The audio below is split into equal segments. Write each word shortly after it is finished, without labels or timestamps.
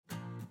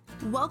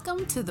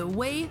Welcome to The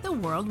Way the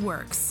World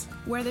Works,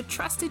 where the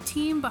trusted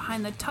team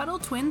behind the Tuttle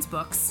Twins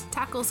books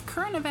tackles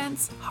current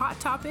events, hot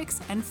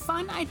topics, and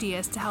fun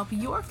ideas to help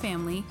your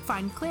family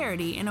find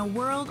clarity in a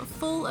world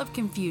full of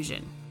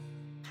confusion.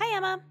 Hi,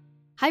 Emma.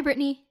 Hi,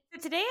 Brittany. So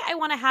today I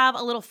want to have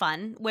a little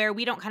fun where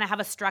we don't kind of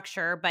have a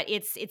structure, but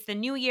it's the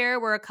new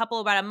year. We're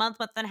about a month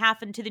and a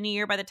half into the new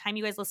year by the time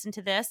you guys listen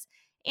to this.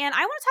 And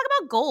I want to talk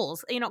about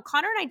goals. You know,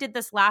 Connor and I did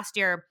this last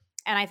year,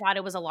 and I thought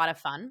it was a lot of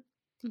fun.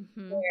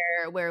 Mm-hmm.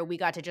 Where we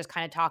got to just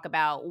kind of talk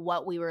about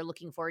what we were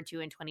looking forward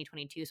to in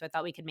 2022. So I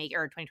thought we could make,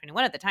 or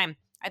 2021 at the time,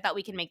 I thought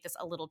we could make this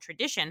a little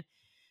tradition.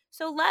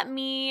 So let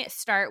me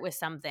start with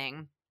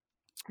something,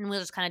 and we'll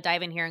just kind of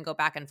dive in here and go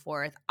back and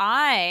forth.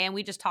 And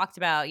we just talked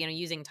about,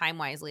 using time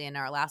wisely in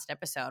our last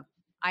episode.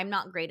 I'm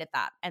not great at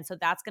that. And so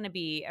that's going to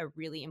be a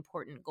really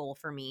important goal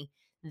for me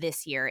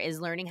this year,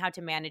 is learning how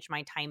to manage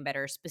my time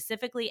better,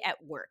 specifically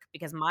at work,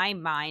 because my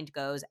mind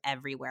goes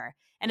everywhere.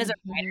 And as a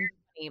writer,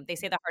 they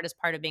say the hardest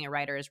part of being a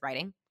writer is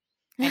writing.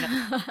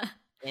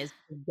 Is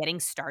getting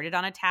started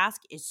on a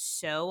task is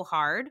so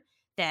hard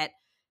that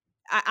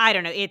I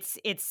don't know. It's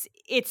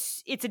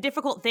a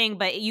difficult thing,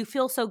 but you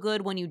feel so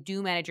good when you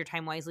do manage your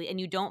time wisely, and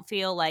you don't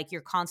feel like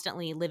you're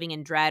constantly living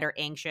in dread or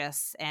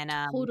anxious. And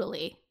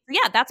Totally.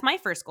 Yeah, that's my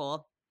first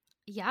goal.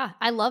 Yeah,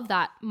 I love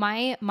that.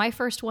 My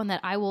first one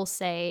that I will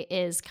say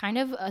is kind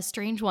of a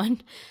strange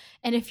one.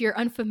 And if you're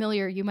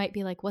unfamiliar, you might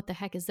be like, what the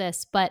heck is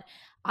this? But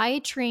I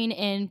train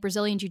in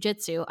Brazilian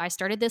Jiu-Jitsu. I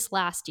started this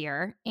last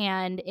year,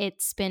 and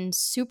it's been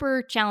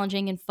super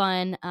challenging and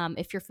fun.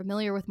 If you're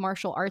familiar with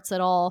martial arts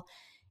at all,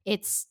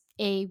 it's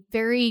a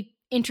very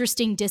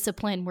interesting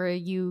discipline where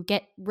you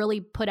get really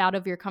put out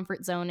of your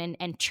comfort zone,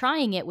 and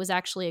trying it was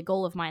actually a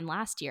goal of mine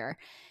last year.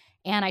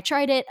 And I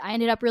tried it. I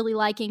ended up really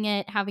liking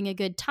it, having a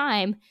good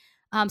time.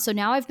 So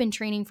now I've been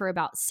training for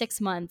about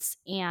 6 months,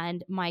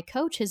 and my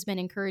coach has been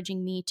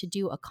encouraging me to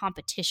do a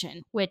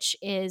competition, which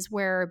is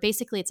where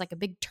basically it's like a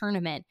big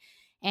tournament,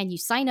 and you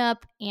sign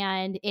up,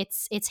 and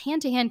it's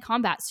hand-to-hand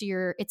combat. So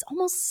it's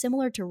almost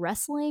similar to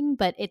wrestling,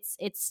 but it's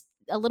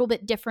a little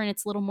bit different.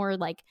 It's a little more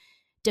like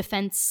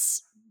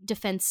defense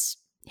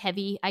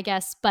heavy, I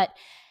guess. But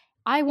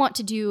I want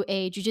to do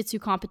a jiu-jitsu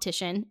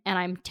competition, and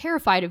I'm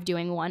terrified of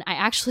doing one. I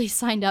actually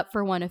signed up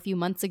for one a few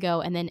months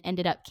ago and then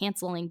ended up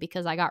canceling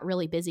because I got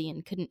really busy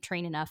and couldn't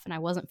train enough, and I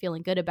wasn't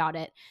feeling good about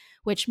it,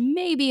 which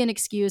may be an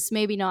excuse,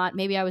 maybe not.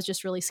 Maybe I was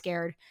just really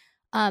scared.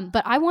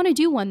 But I want to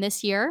do one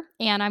this year,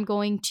 and I'm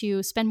going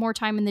to spend more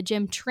time in the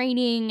gym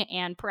training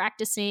and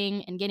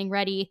practicing and getting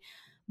ready.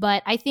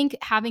 But I think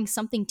having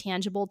something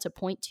tangible to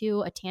point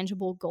to, a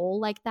tangible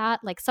goal like that,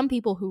 like some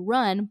people who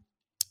run,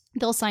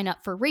 they'll sign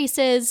up for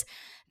races.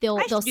 They'll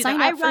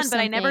sign up for run, something. But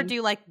I never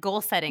do like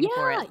goal setting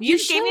for it. You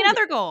gave me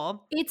another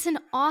goal. It's an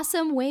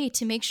awesome way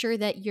to make sure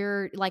that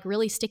you're like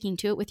really sticking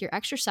to it with your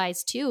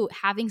exercise too,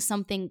 having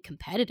something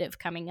competitive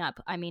coming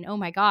up. I mean, oh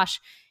my gosh,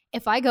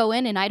 if I go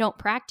in and I don't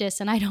practice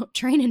and I don't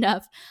train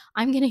enough,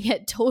 I'm going to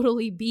get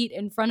totally beat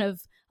in front of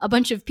a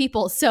bunch of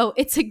people. So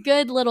it's a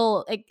good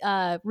little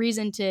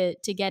reason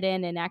to get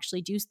in and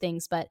actually do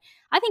things. But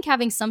I think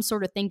having some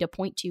sort of thing to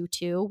point to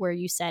too, where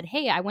you said,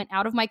 hey, I went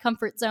out of my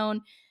comfort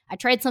zone, I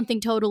tried something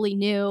totally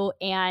new,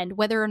 and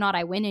whether or not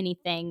I win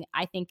anything,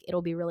 I think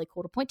it'll be really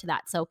cool to point to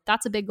that. So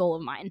that's a big goal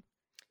of mine.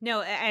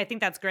 No, I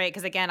think that's great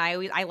because, again, I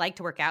like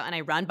to work out and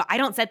I run, but I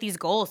don't set these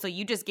goals. So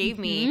you just gave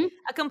me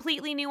a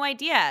completely new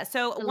idea.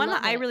 So one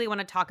that I really want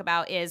to talk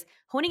about is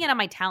honing in on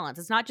my talents.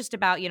 It's not just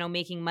about,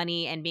 making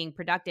money and being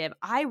productive.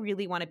 I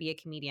really want to be a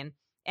comedian,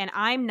 and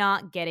I'm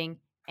not getting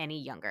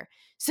any younger.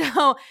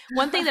 So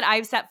one thing that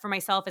I've set for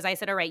myself is I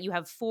said, all right, you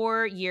have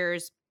 4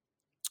 years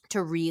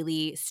to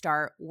really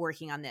start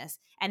working on this.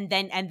 And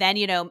then, I'm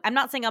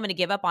not saying I'm going to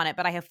give up on it,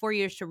 but I have 4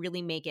 years to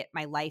really make it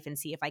my life and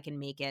see if I can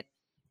make it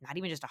not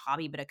even just a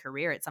hobby, but a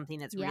career. It's something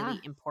that's really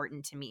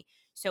important to me.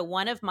 So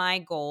one of my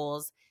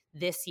goals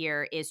this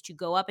year is to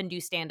go up and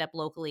do stand-up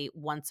locally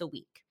once a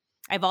week.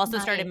 I've also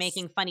started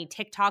making funny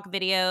TikTok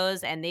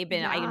videos, and they've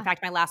been, in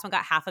fact, my last one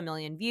got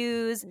 500,000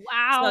 views.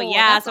 Wow. So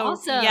that's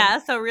awesome. Yeah.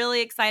 So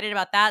really excited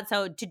about that.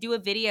 So to do a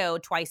video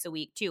twice a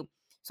week too.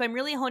 So I'm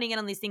really honing in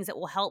on these things that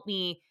will help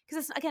me,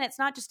 because it's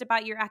not just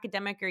about your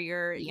academic or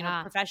your,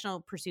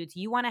 professional pursuits.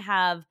 You want to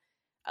have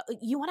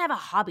a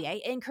hobby.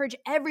 I encourage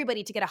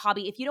everybody to get a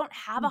hobby. If you don't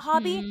have a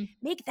hobby,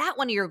 make that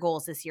one of your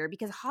goals this year,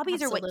 because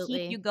hobbies are what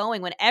keep you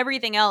going when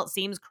everything else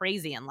seems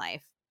crazy in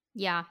life.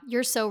 Yeah,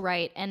 you're so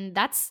right. And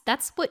that's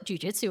what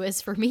jiu-jitsu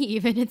is for me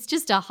even. It's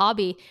just a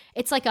hobby.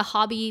 It's like a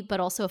hobby, but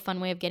also a fun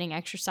way of getting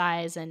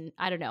exercise. And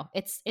I don't know,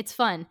 it's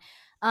fun.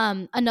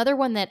 Another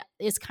one that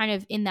is kind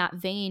of in that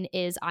vein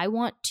is I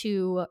want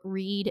to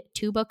read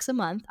 2 books a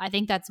month. I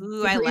think that's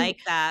I like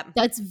that.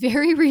 That's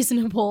very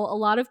reasonable. A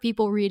lot of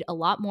people read a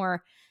lot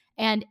more.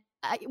 And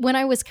when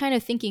I was kind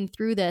of thinking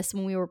through this,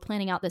 when we were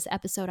planning out this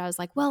episode, I was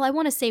like, well, I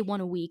want to say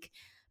 1 a week.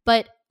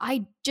 But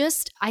I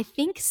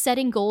think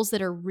setting goals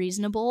that are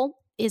reasonable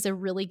is a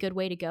really good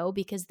way to go,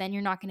 because then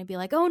you're not going to be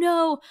like, oh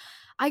no,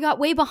 I got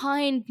way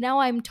behind. Now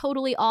I'm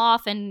totally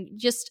off,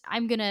 and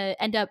I'm going to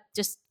end up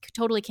just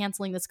totally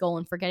canceling this goal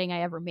and forgetting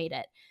I ever made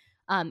it.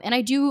 And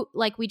I do,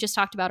 like we just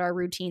talked about our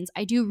routines,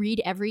 I do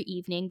read every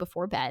evening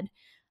before bed.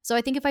 So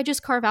I think if I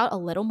just carve out a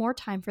little more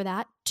time for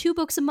that, 2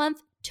 books a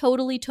month,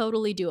 totally,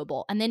 totally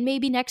doable. And then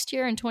maybe next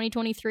year in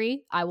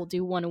 2023, I will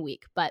do 1 a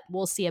week, but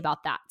we'll see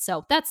about that.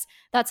 So that's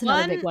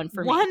another big one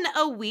for me. 1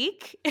 a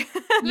week? Yeah.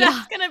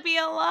 That's going to be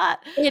a lot.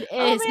 It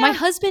Oh, is. My man.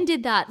 husband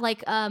did that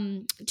like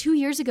 2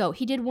 years ago.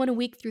 He did 1 a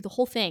week through the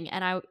whole thing,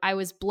 and I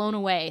was blown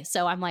away.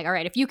 So I'm like, all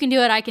right, if you can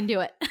do it, I can do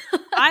it.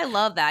 I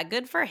love that.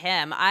 Good for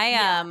him.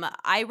 Yeah.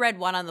 I read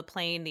one on the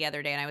plane the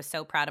other day, and I was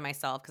so proud of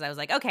myself because I was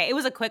like, okay, it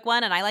was a quick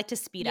one, and I like to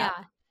speed up.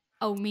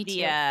 Oh, me too.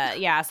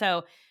 Yeah.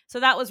 So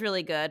that was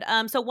really good.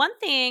 So one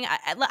thing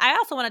I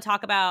also want to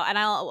talk about, and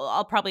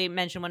I'll probably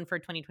mention one for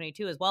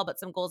 2022 as well, but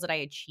some goals that I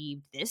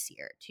achieved this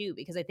year too,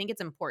 because I think it's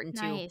important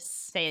to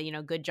say,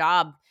 good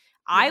job.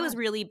 I was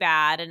really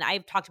bad, and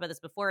I've talked about this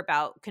before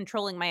about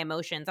controlling my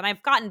emotions, and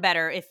I've gotten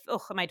better. In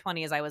my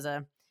 20s, I was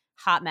a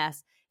hot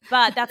mess.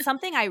 But that's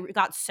something I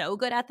got so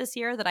good at this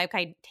year that I've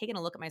kind of taken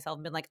a look at myself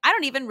and been like, I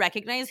don't even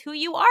recognize who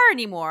you are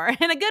anymore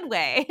in a good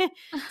way.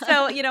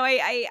 So,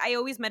 I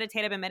always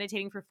meditate. I've been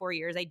meditating for 4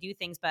 years. I do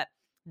things, but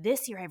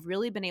this year I've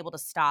really been able to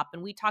stop.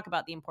 And we talk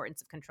about the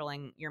importance of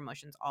controlling your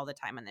emotions all the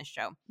time on this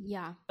show.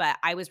 Yeah. But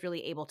I was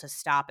really able to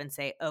stop and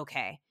say,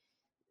 okay,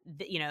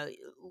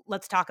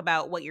 let's talk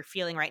about what you're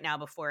feeling right now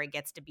before it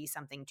gets to be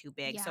something too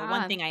big. Yeah. So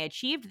one thing I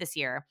achieved this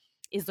year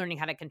is learning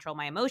how to control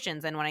my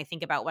emotions. And when I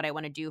think about what I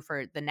want to do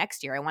for the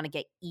next year, I want to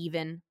get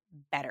even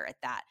better at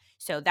that.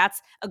 So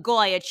that's a goal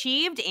I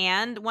achieved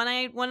and one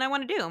I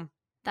want to do.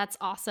 That's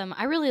awesome.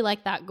 I really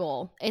like that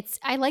goal.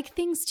 I like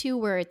things too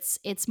where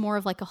it's more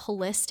of like a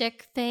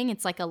holistic thing.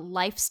 It's like a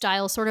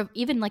lifestyle, sort of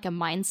even like a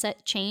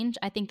mindset change.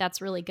 I think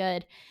that's really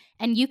good.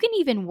 And you can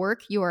even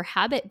work your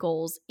habit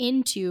goals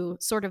into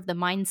sort of the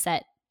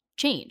mindset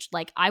change.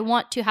 Like, I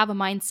want to have a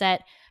mindset.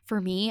 For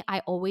me,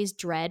 I always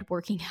dread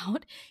working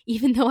out,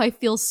 even though I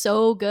feel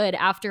so good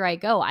after I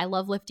go. I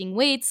love lifting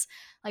weights.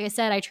 Like I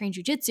said, I train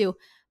jujitsu,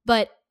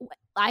 but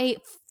I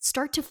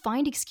start to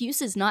find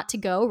excuses not to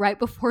go right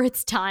before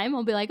it's time.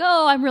 I'll be like,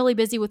 oh, I'm really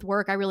busy with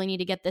work. I really need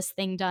to get this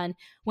thing done.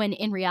 When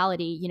in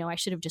reality, I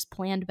should have just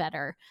planned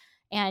better.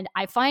 And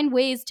I find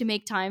ways to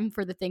make time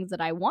for the things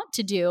that I want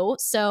to do.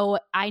 So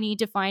I need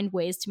to find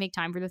ways to make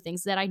time for the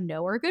things that I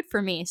know are good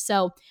for me.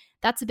 So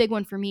that's a big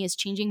one for me, is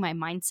changing my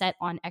mindset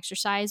on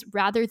exercise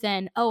rather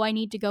than, oh, I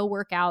need to go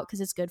work out because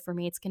it's good for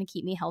me. It's going to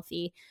keep me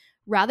healthy.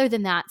 Rather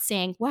than that,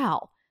 saying,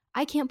 wow,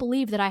 I can't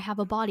believe that I have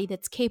a body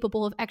that's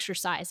capable of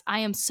exercise. I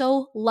am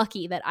so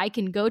lucky that I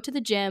can go to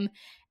the gym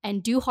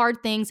and do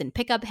hard things and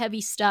pick up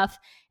heavy stuff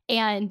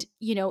and,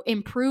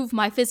 improve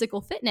my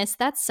physical fitness.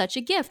 That's such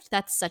a gift.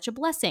 That's such a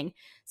blessing.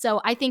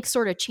 So I think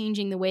sort of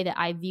changing the way that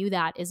I view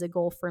that is a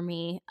goal for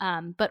me.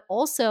 But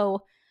also,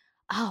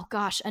 oh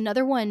gosh,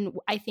 another one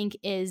I think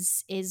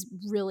is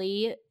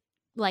really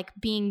like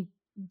being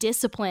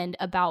disciplined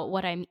about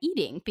what I'm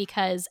eating,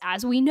 because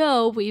as we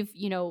know,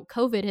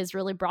 COVID has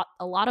really brought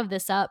a lot of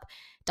this up.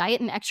 Diet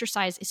and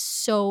exercise is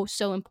so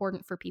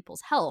important for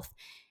people's health.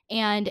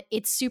 And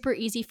it's super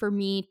easy for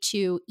me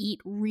to eat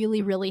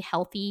really, really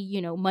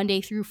healthy, Monday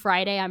through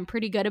Friday. I'm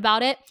pretty good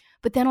about it.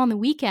 But then on the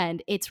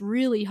weekend, it's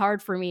really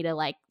hard for me to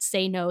like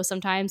say no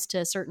sometimes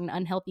to certain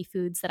unhealthy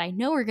foods that I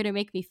know are going to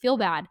make me feel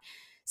bad.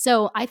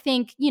 So I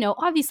think,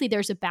 obviously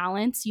there's a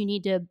balance. You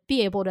need to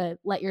be able to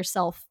let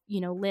yourself,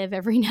 live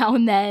every now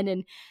and then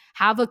and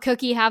have a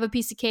cookie, have a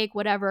piece of cake,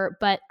 whatever.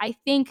 But I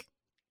think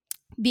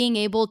being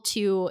able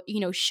to,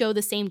 show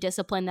the same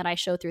discipline that I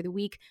show through the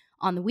week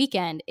on the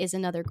weekend is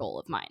another goal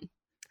of mine.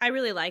 I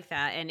really like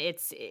that. And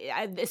it's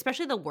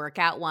especially the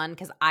workout one,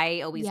 because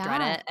I always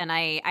dread it. And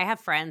I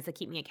have friends that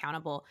keep me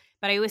accountable,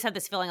 but I always have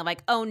this feeling of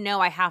like, oh no,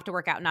 I have to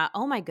work out. Not,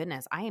 oh my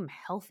goodness, I am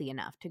healthy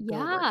enough to go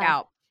work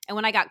out. And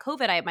when I got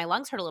COVID, my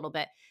lungs hurt a little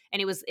bit.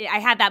 And I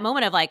had that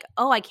moment of like,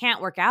 oh, I can't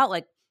work out.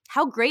 Like,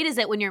 how great is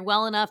it when you're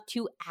well enough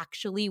to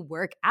actually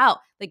work out?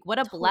 Like, what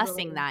a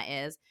blessing that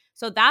is.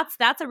 So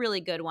that's a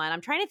really good one.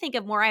 I'm trying to think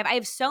of more. I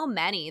have so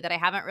many that I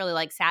haven't really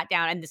like sat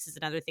down. And this is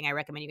another thing I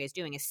recommend you guys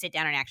doing, is sit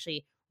down and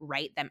actually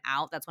write them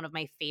out. That's one of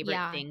my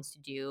favorite things to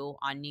do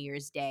on New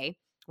Year's Day,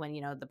 when,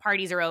 the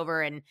parties are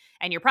over and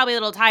you're probably a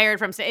little tired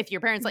from, if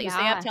your parents let you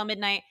stay up till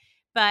midnight.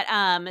 But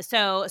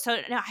so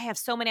no, I have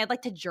so many. I'd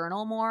like to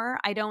journal more.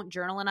 I don't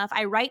journal enough.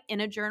 I write in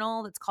a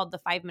journal that's called the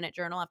 5-minute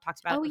journal. I've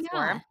talked about it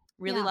before.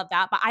 Really love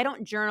that. But I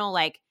don't journal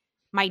like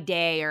my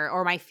day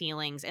or my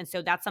feelings. And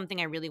so that's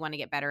something I really want to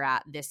get better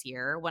at this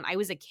year. When I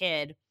was a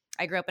kid,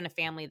 I grew up in a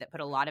family that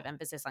put a lot of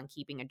emphasis on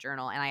keeping a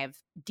journal, and I have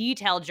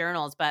detailed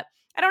journals, but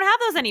I don't have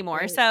those anymore.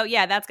 Right. So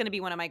yeah, that's going to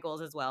be one of my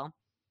goals as well.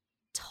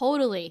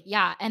 Totally.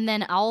 Yeah. And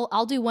then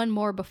I'll do one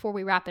more before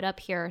we wrap it up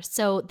here.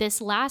 So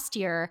this last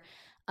year,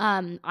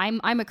 I'm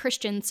a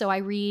Christian, so I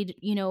read,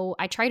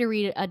 I try to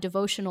read a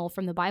devotional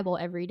from the Bible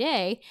every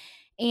day.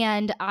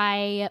 And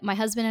my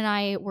husband and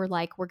I were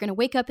like, we're going to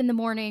wake up in the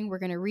morning. We're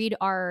going to read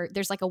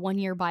there's like a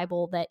 1-year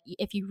Bible that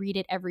if you read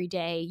it every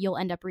day, you'll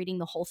end up reading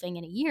the whole thing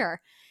in a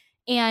year.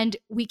 And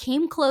we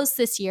came close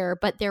this year,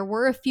 but there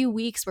were a few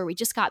weeks where we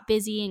just got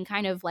busy and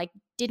kind of like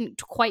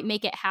didn't quite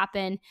make it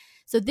happen.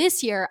 So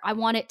this year, I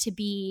want it to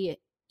be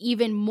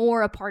even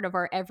more a part of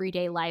our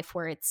everyday life,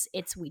 where it's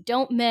we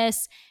don't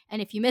miss, and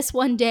if you miss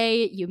one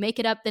day, you make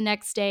it up the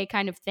next day,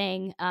 kind of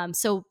thing.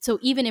 So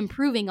even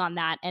improving on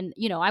that, and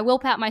I will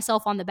pat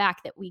myself on the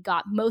back that we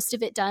got most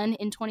of it done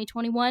in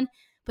 2021,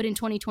 but in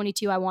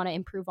 2022, I want to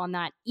improve on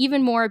that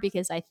even more,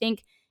 because I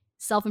think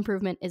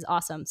self-improvement is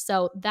awesome.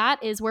 So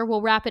that is where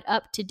we'll wrap it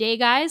up today,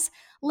 guys.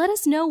 Let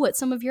us know what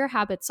some of your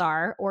habits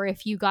are, or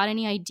if you got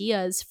any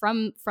ideas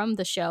from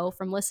the show,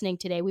 from listening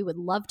today. We would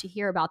love to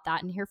hear about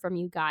that and hear from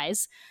you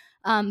guys.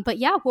 But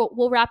yeah,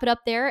 we'll wrap it up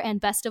there, and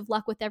best of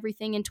luck with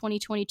everything in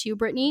 2022,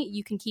 Brittany.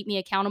 You can keep me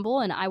accountable,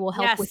 and I will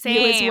help with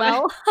you as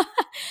well.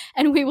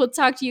 And we will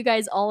talk to you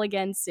guys all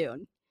again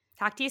soon.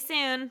 Talk to you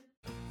soon.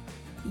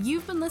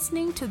 You've been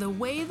listening to The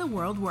Way the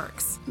World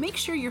Works. Make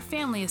sure your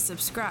family is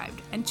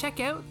subscribed and check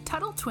out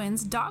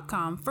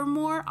TuttleTwins.com for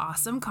more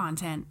awesome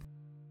content.